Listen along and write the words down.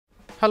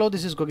Hello,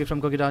 this is Gogi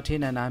from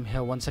Gogi.in and I'm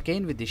here once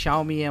again with the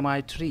Xiaomi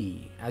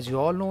Mi3. As you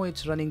all know,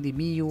 it's running the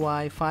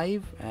MiUi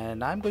 5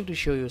 and I'm going to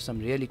show you some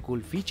really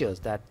cool features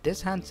that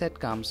this handset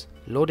comes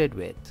loaded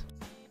with.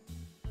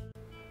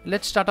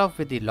 Let's start off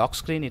with the lock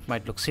screen. It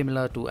might look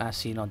similar to as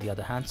seen on the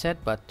other handset,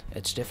 but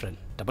it's different.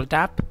 Double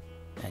tap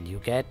and you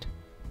get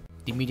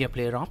the media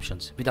player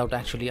options without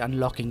actually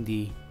unlocking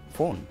the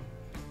phone.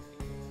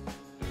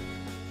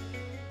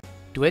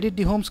 To edit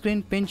the home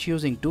screen, pinch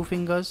using 2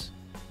 fingers.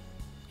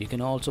 You can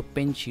also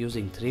pinch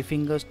using 3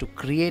 fingers to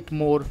create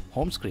more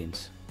home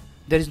screens.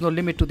 There is no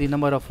limit to the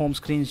number of home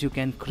screens you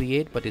can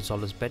create, but it's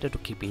always better to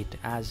keep it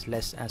as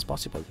less as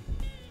possible.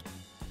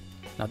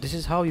 Now this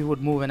is how you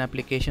would move an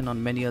application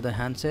on many other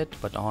handsets,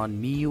 but on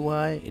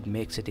MiUi it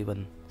makes it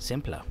even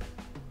simpler.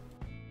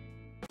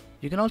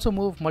 You can also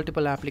move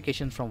multiple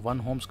applications from one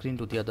home screen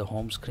to the other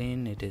home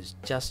screen. It is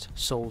just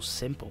so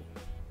simple.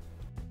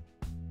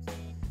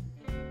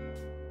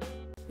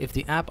 If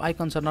the app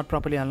icons are not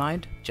properly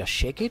aligned, just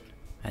shake it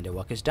and your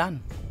work is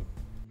done.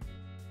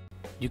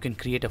 You can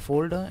create a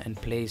folder and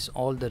place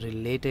all the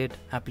related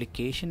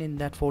application in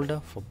that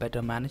folder for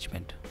better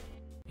management.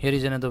 Here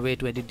is another way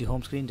to edit the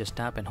home screen. Just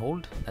tap and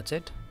hold. That's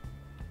it.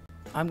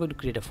 I'm going to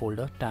create a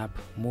folder. Tap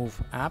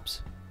Move Apps,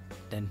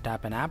 then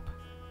tap an app,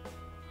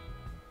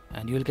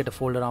 and you will get a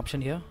folder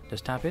option here.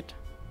 Just tap it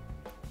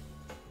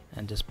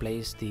and just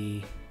place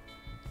the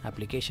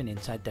application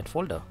inside that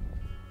folder.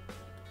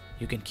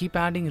 You can keep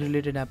adding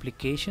related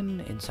application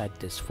inside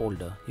this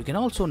folder. You can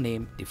also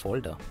name the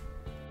folder.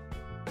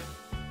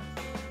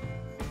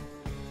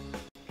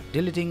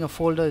 Deleting a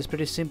folder is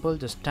pretty simple.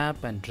 Just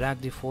tap and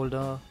drag the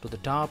folder to the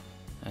top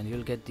and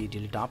you'll get the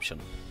delete option.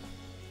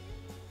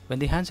 When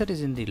the handset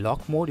is in the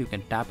lock mode, you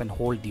can tap and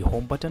hold the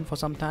home button for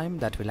some time.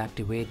 That will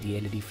activate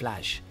the LED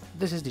flash.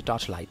 This is the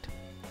torch light.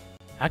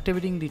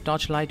 Activating the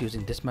torch light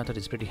using this method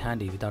is pretty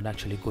handy without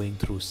actually going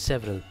through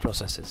several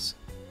processes.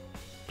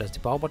 Press the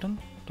power button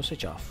to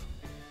switch off.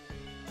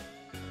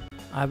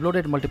 I have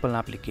loaded multiple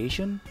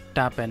applications.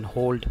 Tap and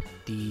hold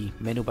the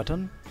menu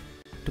button.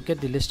 To get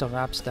the list of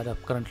apps that are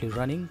currently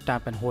running,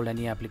 tap and hold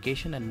any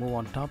application and move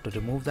on top to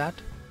remove that.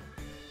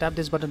 Tap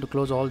this button to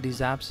close all these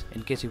apps.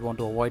 In case you want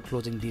to avoid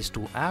closing these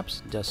 2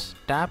 apps, just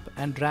tap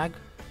and drag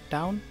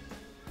down.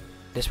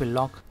 This will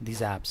lock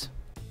these apps.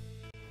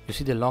 You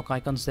see the lock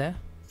icons there?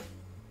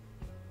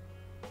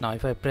 Now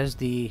if I press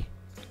the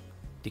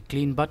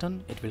clean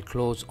button, it will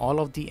close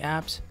all of the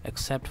apps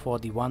except for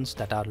the ones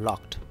that are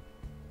locked.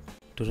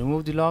 To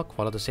remove the lock,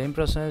 follow the same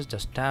process.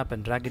 Just tap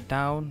and drag it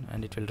down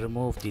and it will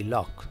remove the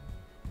lock.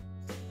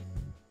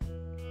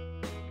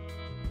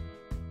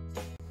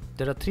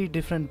 There are 3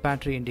 different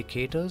battery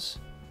indicators.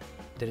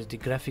 There is the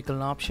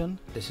graphical option.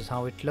 This is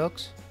how it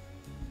looks.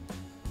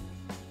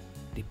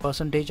 The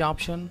percentage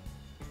option.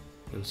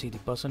 You'll see the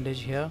percentage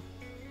here.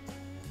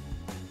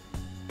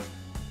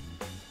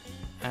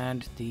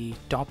 And the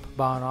top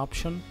bar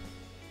option.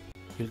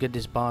 You'll get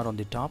this bar on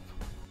the top.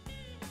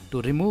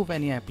 To remove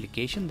any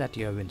application that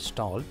you have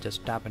installed,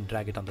 just tap and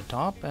drag it on the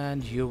top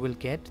and you will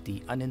get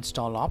the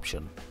uninstall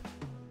option.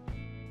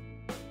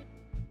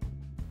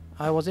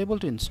 I was able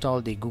to install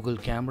the Google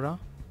camera.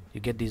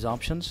 You get these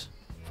options: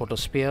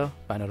 Photosphere,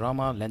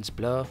 Panorama, Lens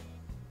Blur.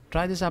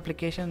 Try this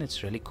application,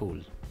 it's really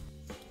cool.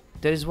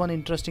 There is one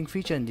interesting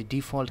feature in the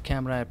default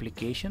camera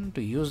application.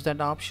 To use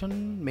that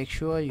option, make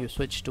sure you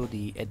switch to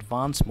the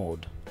advanced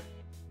mode.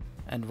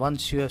 And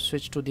once you have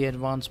switched to the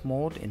advanced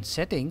mode, in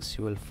settings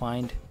you will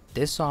find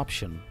this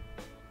option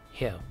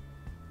here.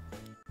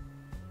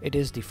 It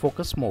is the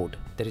focus mode.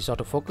 There is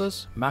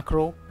autofocus,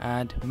 macro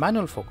and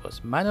manual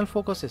focus. Manual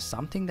focus is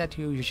something that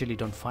you usually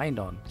don't find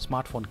on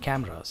smartphone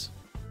cameras.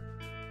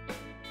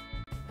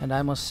 And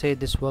I must say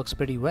this works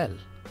pretty well.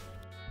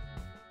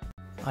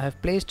 I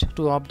have placed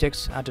 2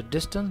 objects at a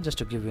distance just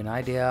to give you an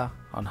idea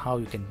on how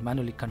you can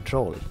manually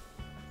control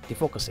the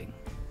focusing.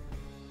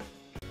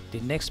 The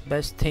next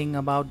best thing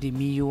about the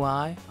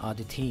MiUi are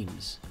the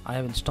themes. I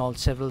have installed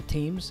several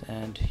themes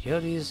and here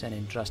is an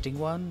interesting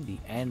one, the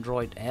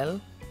Android L.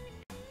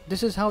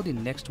 This is how the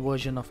next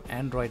version of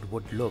Android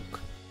would look.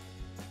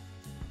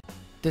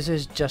 This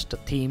is just a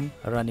theme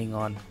running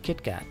on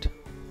KitKat.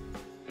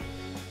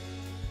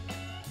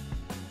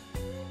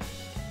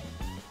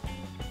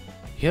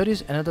 Here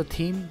is another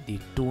theme, the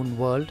Toon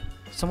World.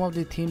 Some of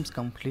the themes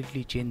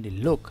completely change the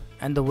look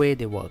and the way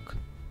they work.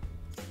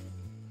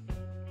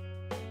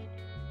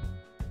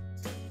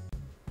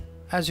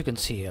 As you can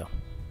see here.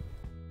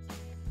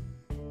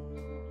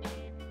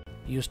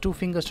 Use 2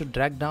 fingers to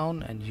drag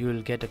down and you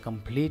will get a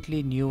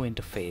completely new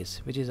interface,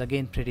 which is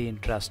again pretty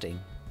interesting.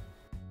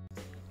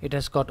 It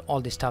has got all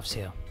the stuffs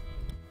here.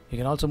 You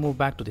can also move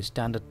back to the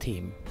standard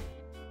theme.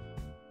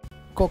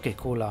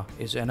 Coca-Cola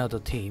is another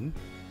theme.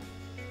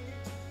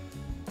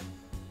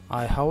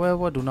 I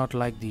however do not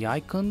like the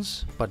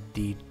icons, but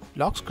the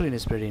lock screen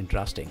is pretty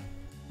interesting.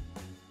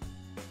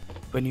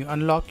 When you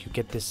unlock, you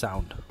get this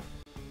sound.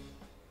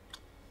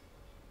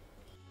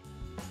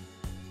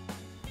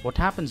 What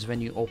happens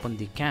when you open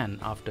the can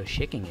after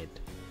shaking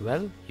it?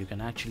 Well, you can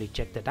actually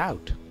check that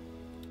out.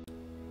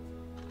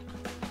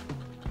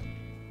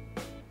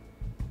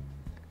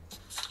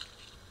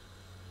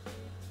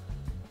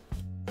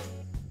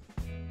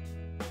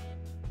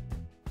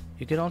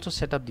 You can also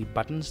set up the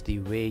buttons the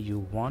way you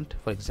want.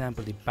 For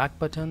example, the back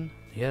button.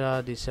 Here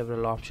are the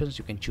several options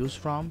you can choose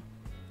from.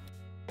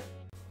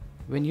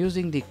 When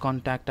using the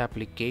contact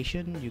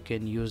application, you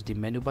can use the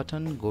menu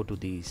button, go to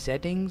the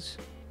settings.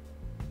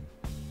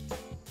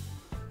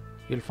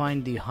 You'll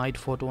find the hide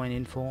photo and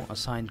info,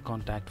 assign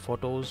contact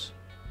photos.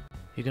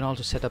 You can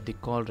also set up the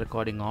call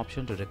recording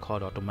option to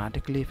record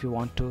automatically if you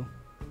want to.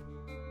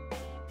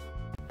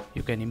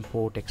 You can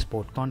import,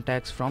 export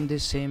contacts from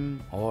this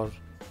SIM or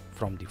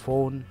from the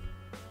phone.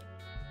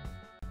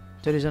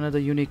 There is another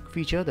unique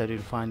feature that you'll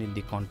find in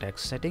the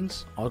contacts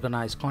settings: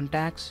 organize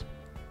contacts,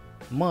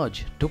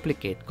 merge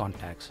duplicate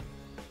contacts.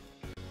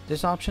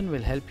 This option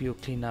will help you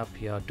clean up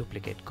your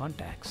duplicate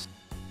contacts.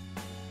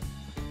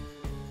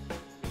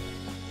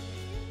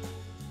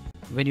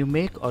 When you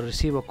make or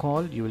receive a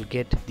call, you will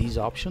get these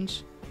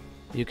options.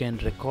 You can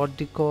record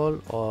the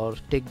call or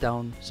take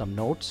down some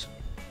notes.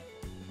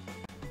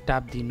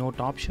 Tap the note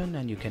option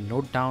and you can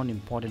note down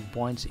important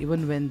points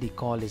even when the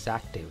call is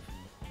active.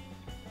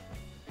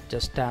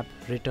 Just tap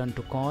return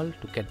to call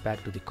to get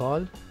back to the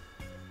call.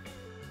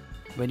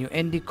 When you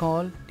end the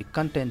call, the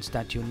contents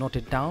that you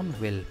noted down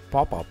will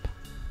pop up.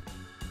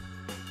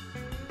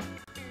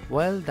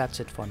 Well,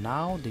 that's it for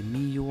now. The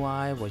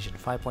MiUI version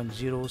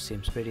 5.0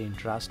 seems pretty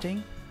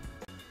interesting.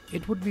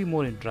 It would be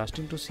more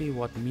interesting to see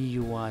what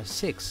MiUI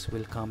 6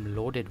 will come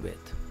loaded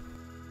with.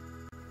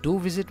 Do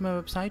visit my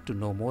website to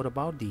know more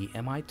about the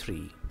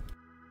Mi3.